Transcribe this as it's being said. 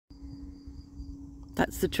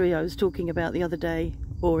That's the tree I was talking about the other day,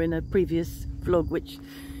 or in a previous vlog, which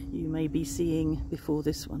you may be seeing before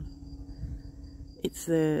this one. It's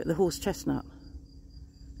the horse chestnut,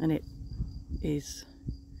 and it is,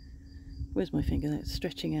 where's my finger? That's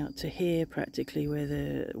stretching out to here practically, where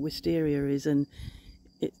the wisteria is, and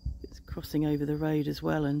it's crossing over the road as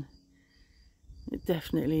well, and it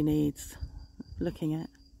definitely needs looking at.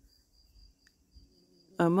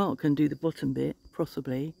 Mark can do the bottom bit,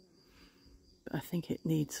 possibly, but I think it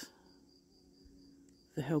needs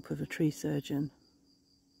the help of a tree surgeon.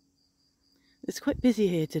 It's quite busy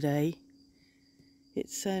here today.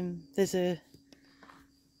 It's there's a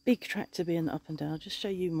big tractor being up and down. I'll just show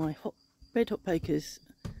you my red hot pokers.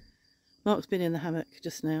 Mark's been in the hammock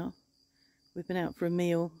just now. We've been out for a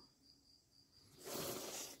meal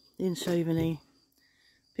in Chauvigny,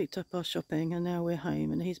 picked up our shopping, and now we're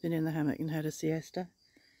home, and he's been in the hammock and had a siesta.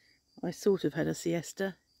 I sort of had a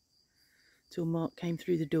siesta till Mark came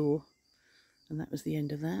through the door, and that was the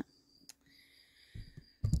end of that.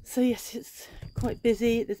 So yes, it's quite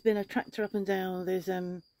busy. There's been a tractor up and down. There's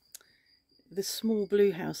the small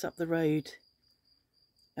blue house up the road,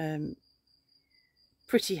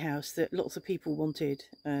 pretty house that lots of people wanted.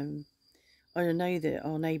 I know that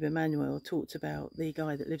our neighbour Manuel talked about the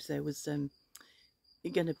guy that lives there was going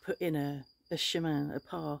to put in a chemin, a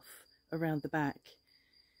path around the back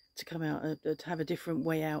to come out, to have a different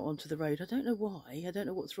way out onto the road. I don't know why. I don't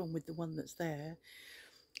know what's wrong with the one that's there.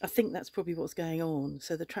 I think that's probably what's going on.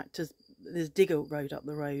 So the tractors, there's digger road up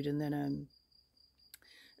the road, and then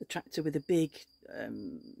a tractor with a big,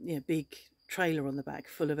 big trailer on the back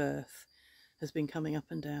full of earth has been coming up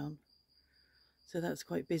and down. So that's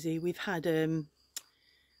quite busy. We've had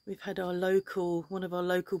our local, one of our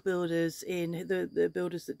local builders in, the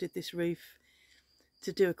builders that did this roof,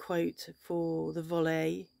 to do a quote for the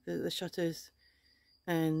volet, the shutters,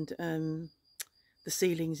 and the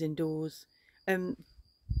ceilings indoors.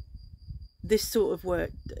 This sort of work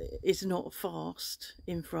is not fast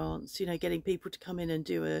in France, you know, getting people to come in and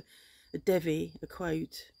do a devis, a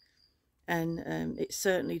quote, and it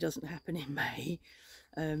certainly doesn't happen in May.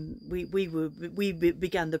 We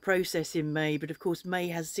began the process in May, but of course May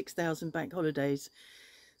has 6,000 bank holidays,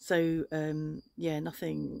 so yeah,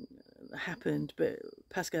 nothing happened. But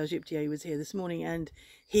Pascal Giptier was here this morning, and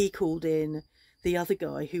he called in the other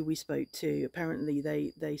guy who we spoke to. Apparently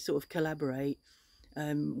they sort of collaborate.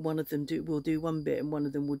 One of them will do one bit and one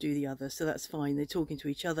of them will do the other, so that's fine. They're talking to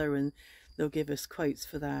each other and they'll give us quotes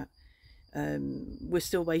for that. We're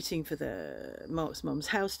still waiting for Mark's mum's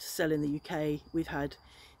house to sell in the UK. We've had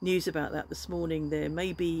news about that this morning. There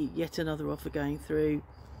may be yet another offer going through.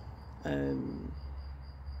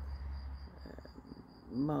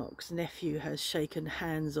 Mark's nephew has shaken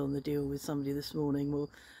hands on the deal with somebody this morning. Well,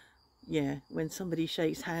 yeah, when somebody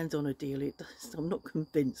shakes hands on a deal, I'm not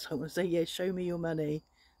convinced. I want to say, yeah, show me your money.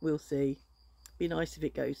 We'll see. Be nice if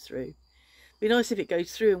it goes through. Be nice if it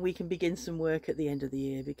goes through and we can begin some work at the end of the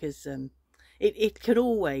year, because it can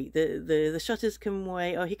all wait. The shutters can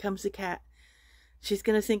wait. Oh, here comes the cat. She's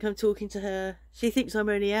going to think I'm talking to her. She thinks I'm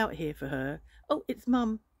only out here for her. Oh, it's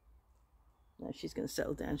Mum. No, she's going to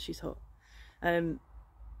settle down. She's hot.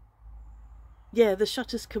 Yeah, the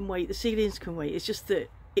shutters can wait. The ceilings can wait. It's just that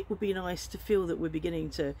it would be nice to feel that we're beginning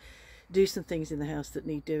to do some things in the house that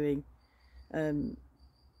need doing. The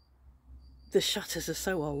shutters are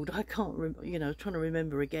so old. I can't remember, you know, trying to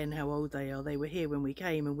remember again how old they are. They were here when we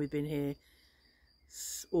came, and we've been here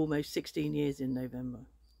almost 16 years in November.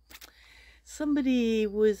 Somebody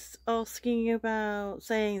was asking about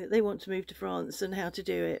saying that they want to move to France and how to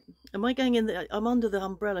do it. Am I going in I'm under the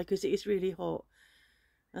umbrella because it is really hot.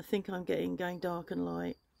 I think I'm going dark and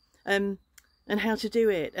light. And how to do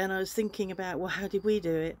it. And I was thinking about, well, how did we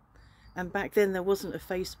do it? And back then there wasn't a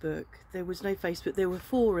Facebook. There was no Facebook. There were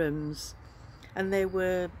forums, and there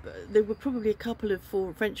were probably a couple of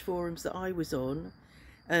French forums that I was on,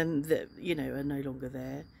 that, you know, are no longer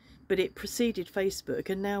there. But it preceded Facebook,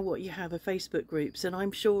 and now what you have are Facebook groups. And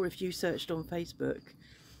I'm sure if you searched on Facebook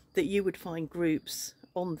that you would find groups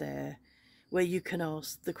on there where you can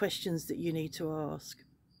ask the questions that you need to ask.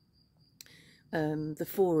 The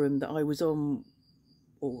forum that I was on,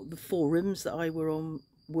 or the forums that I were on,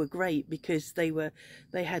 were great because they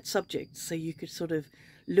had subjects, so you could sort of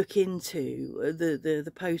look into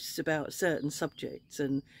the posts about certain subjects,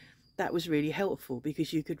 and that was really helpful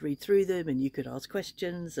because you could read through them and you could ask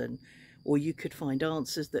questions, or you could find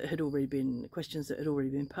answers that had already been, questions that had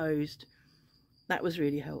already been posed. That was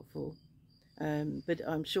really helpful. But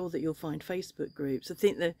I'm sure that you'll find Facebook groups. I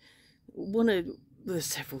think that there's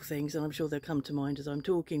several things, and I'm sure they'll come to mind as I'm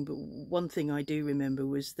talking, but one thing I do remember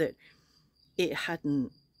was that it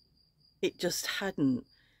hadn't it just hadn't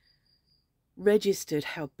registered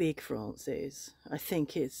how big France is. I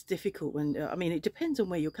think it's difficult when, I mean, it depends on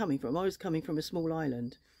where you're coming from. I was coming from a small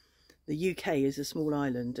island. The UK is a small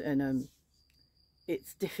island, and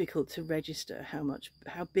it's difficult to register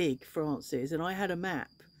how big France is. And I had a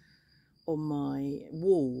map on my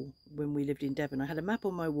wall when we lived in Devon. I had a map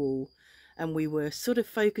on my wall, and we were sort of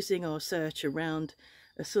focusing our search around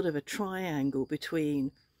a sort of a triangle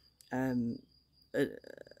between an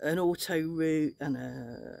autoroute and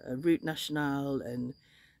a route nationale, and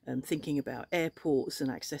thinking about airports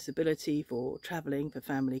and accessibility for travelling, for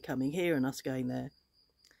family coming here and us going there.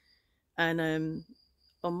 And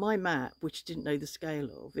on my map, which didn't know the scale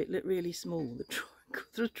of, it looked really small,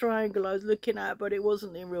 the triangle I was looking at, but it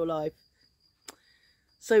wasn't in real life.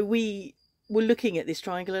 So we were looking at this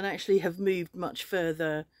triangle and actually have moved much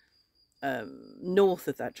further north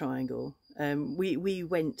of that triangle. We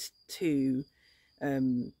went to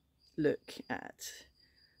look at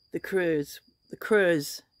the Creuse,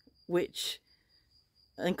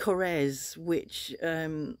 and Corrèze, which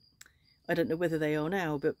I don't know whether they are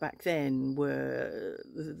now, but back then were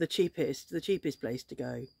the cheapest place to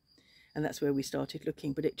go. And that's where we started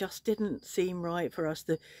looking, but it just didn't seem right for us.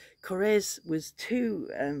 The Corrèze was too,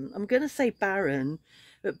 I'm going to say barren,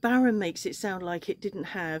 but barren makes it sound like it didn't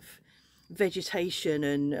have vegetation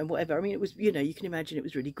and whatever. I mean, it was, you know, you can imagine it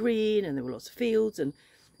was really green and there were lots of fields, and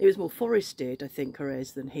it was more forested, I think,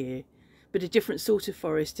 Corrèze, than here. But a different sort of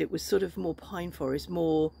forest. It was sort of more pine forest,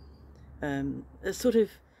 more a sort of,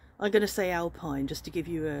 I'm going to say alpine, just to give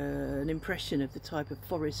you an impression of the type of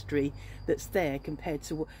forestry that's there compared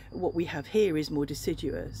to what we have here is more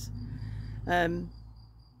deciduous. But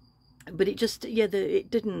it just, yeah,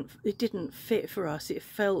 it didn't fit for us. It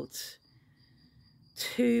felt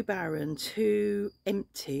too barren, too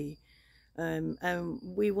empty, and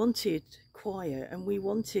we wanted quiet, and we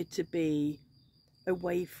wanted to be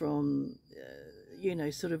away from, you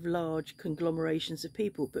know, sort of large conglomerations of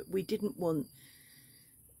people, but we didn't want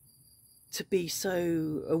to be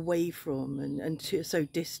so away from and so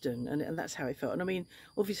distant, and that's how it felt. And I mean,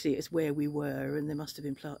 obviously it's where we were, and there must have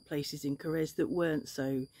been places in Corrèze that weren't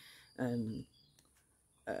so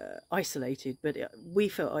isolated, but we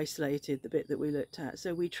felt isolated the bit that we looked at.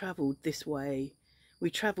 So we travelled this way, we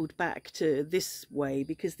travelled back to this way,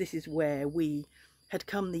 because this is where we had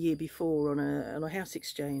come the year before on a house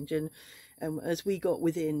exchange, and as we got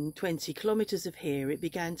within 20 kilometres of here, it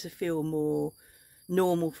began to feel more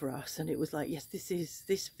normal for us, and it was like, yes,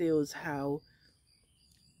 this feels how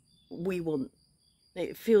we want,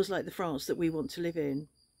 it feels like the France that we want to live in.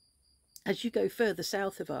 As you go further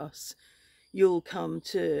south of us, you'll come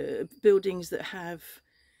to buildings that have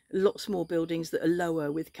lots more buildings that are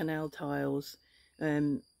lower with canal tiles.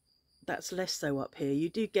 That's less so up here. You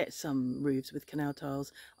do get some roofs with canal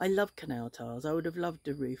tiles. I love canal tiles. I would have loved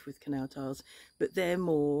a roof with canal tiles, but they're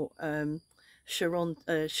more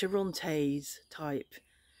Charentaise type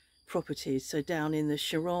properties. So down in the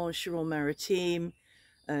Charente-Maritime,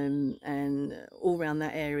 and all around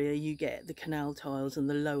that area, you get the canal tiles and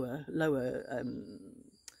the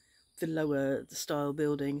lower style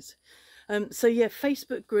buildings. So yeah,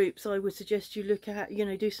 Facebook groups, I would suggest you look at, you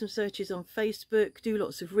know, do some searches on Facebook, do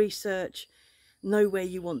lots of research, know where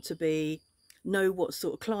you want to be, know what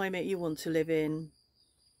sort of climate you want to live in,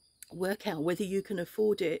 work out whether you can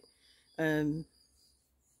afford it, you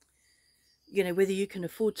know, whether you can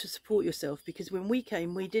afford to support yourself. Because when we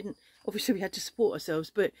came, we didn't, obviously we had to support ourselves,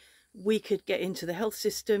 but we could get into the health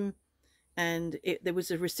system, and there was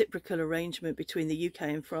a reciprocal arrangement between the UK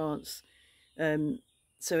and France.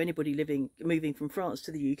 So anybody moving from France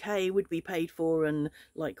to the UK would be paid for, and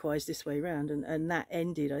likewise this way around. And that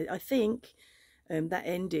ended, I think, that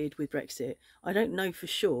ended with Brexit. I don't know for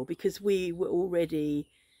sure, because we were already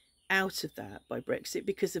out of that by Brexit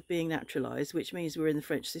because of being naturalised, which means we're in the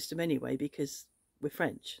French system anyway because we're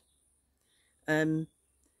French. So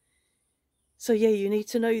yeah, you need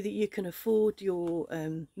to know that you can afford your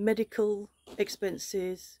medical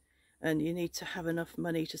expenses, and you need to have enough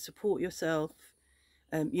money to support yourself.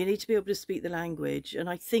 You need to be able to speak the language, and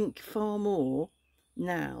I think far more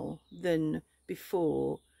now than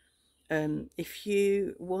before, if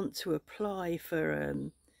you want to apply for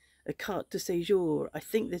a carte de séjour, I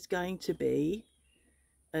think there's going to be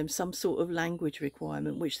some sort of language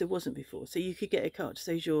requirement, which there wasn't before. So you could get a carte de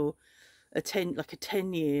séjour, like a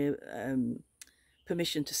 10-year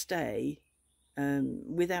permission to stay,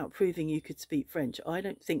 without proving you could speak French. I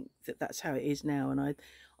don't think that that's how it is now, and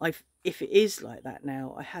if it is like that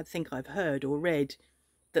now, I think I've heard or read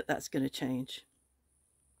that that's going to change.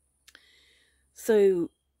 So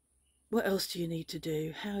what else do you need to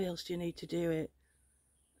do? How else do you need to do it?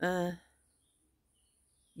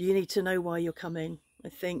 you need to know why you're coming. I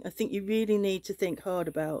think you really need to think hard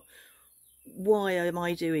about, why am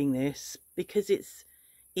I doing this? Because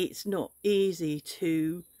it's not easy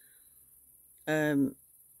to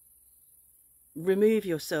remove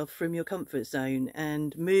yourself from your comfort zone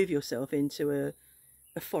and move yourself into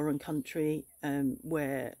a foreign country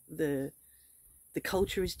where the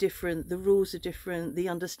culture is different, the rules are different, the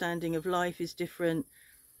understanding of life is different.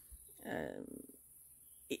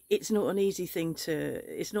 It's not an easy thing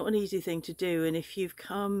to do, and if you've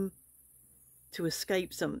come to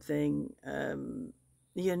escape something,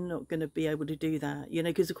 you're not going to be able to do that, you know,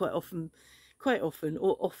 because quite often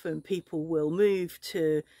people will move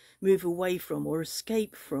away from or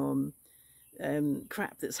escape from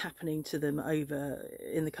crap that's happening to them over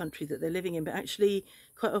in the country that they're living in. But actually,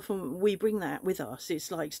 quite often we bring that with us.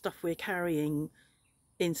 It's like stuff we're carrying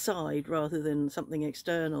inside rather than something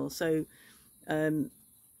external. So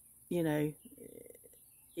you know,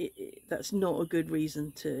 that's not a good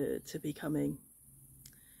reason to be coming.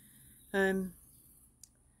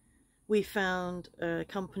 We found a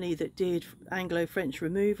company that did Anglo-French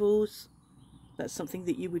removals. That's something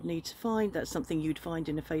that you would need to find. That's something you'd find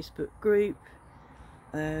in a Facebook group.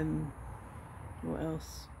 What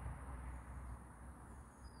else?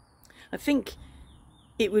 I think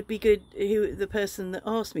it would be good, the person that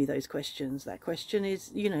asked me those questions, that question is,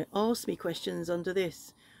 you know, ask me questions under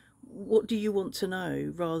this. What do you want to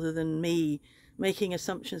know, rather than me making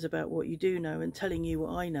assumptions about what you do know and telling you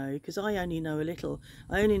what I know, because I only know a little.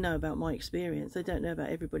 I only know about my experience. I don't know about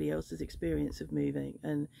everybody else's experience of moving,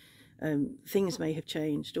 and things may have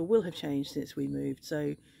changed or will have changed since we moved.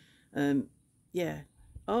 So yeah,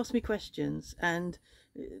 ask me questions and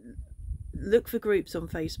look for groups on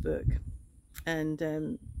Facebook,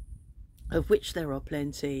 and of which there are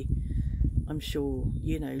plenty, I'm sure,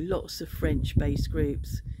 you know, lots of French-based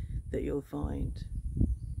groups that you'll find.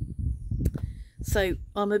 So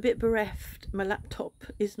I'm a bit bereft. My laptop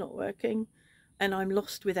is not working and I'm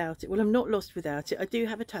lost without it. Well, I'm not lost without it. I do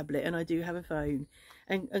have a tablet and I do have a phone,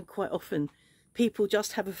 and quite often people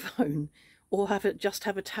just have a phone or just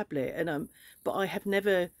have a tablet, and but I have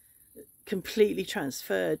never completely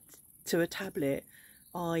transferred to a tablet.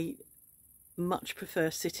 I much prefer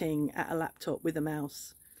sitting at a laptop with a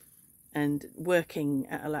mouse and working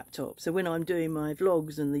at a laptop. So when I'm doing my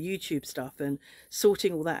vlogs and the YouTube stuff and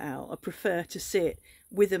sorting all that out, I prefer to sit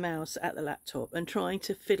with a mouse at the laptop, and trying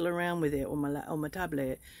to fiddle around with it on my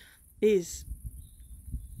tablet is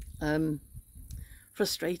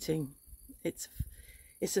frustrating. It's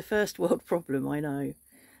a first world problem, I know.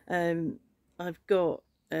 I've got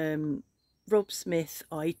Rob Smith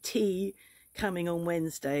IT coming on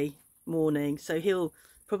Wednesday morning, so he'll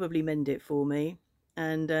probably mend it for me,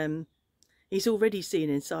 and he's already seen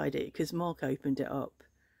inside it because Mark opened it up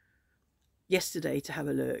yesterday to have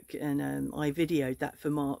a look, and I videoed that for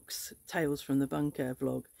Mark's Tales from the Bunker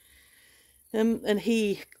vlog, and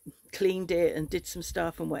he cleaned it and did some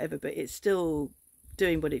stuff and whatever, but it's still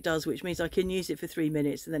doing what it does, which means I can use it for 3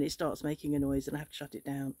 minutes and then it starts making a noise and I have to shut it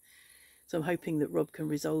down. So I'm hoping that Rob can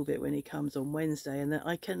resolve it when he comes on Wednesday, and that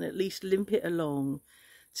I can at least limp it along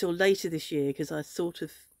till later this year, because I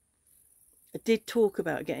did talk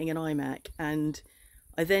about getting an iMac, and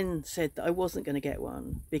I then said that I wasn't going to get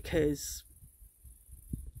one because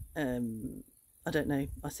I don't know,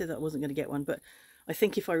 I said that I wasn't going to get one, but I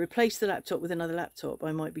think if I replace the laptop with another laptop,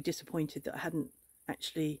 I might be disappointed that I hadn't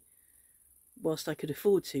actually, whilst I could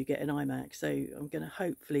afford to, get an iMac. So I'm going to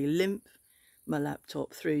hopefully limp my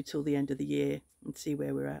laptop through till the end of the year and see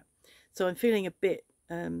where we're at. So I'm feeling a bit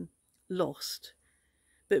lost,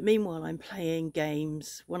 but meanwhile I'm playing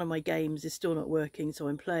games. One of my games is still not working, so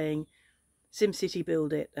I'm playing SimCity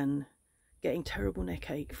Build It and getting terrible neck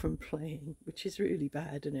ache from playing, which is really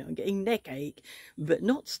bad, isn't it? I'm getting neck ache, but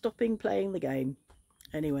not stopping playing the game.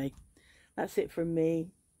 Anyway, that's it from me,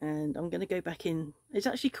 and I'm going to go back in. It's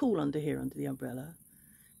actually cool under here, under the umbrella,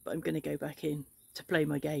 but I'm going to go back in to play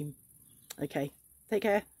my game. Okay, take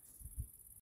care.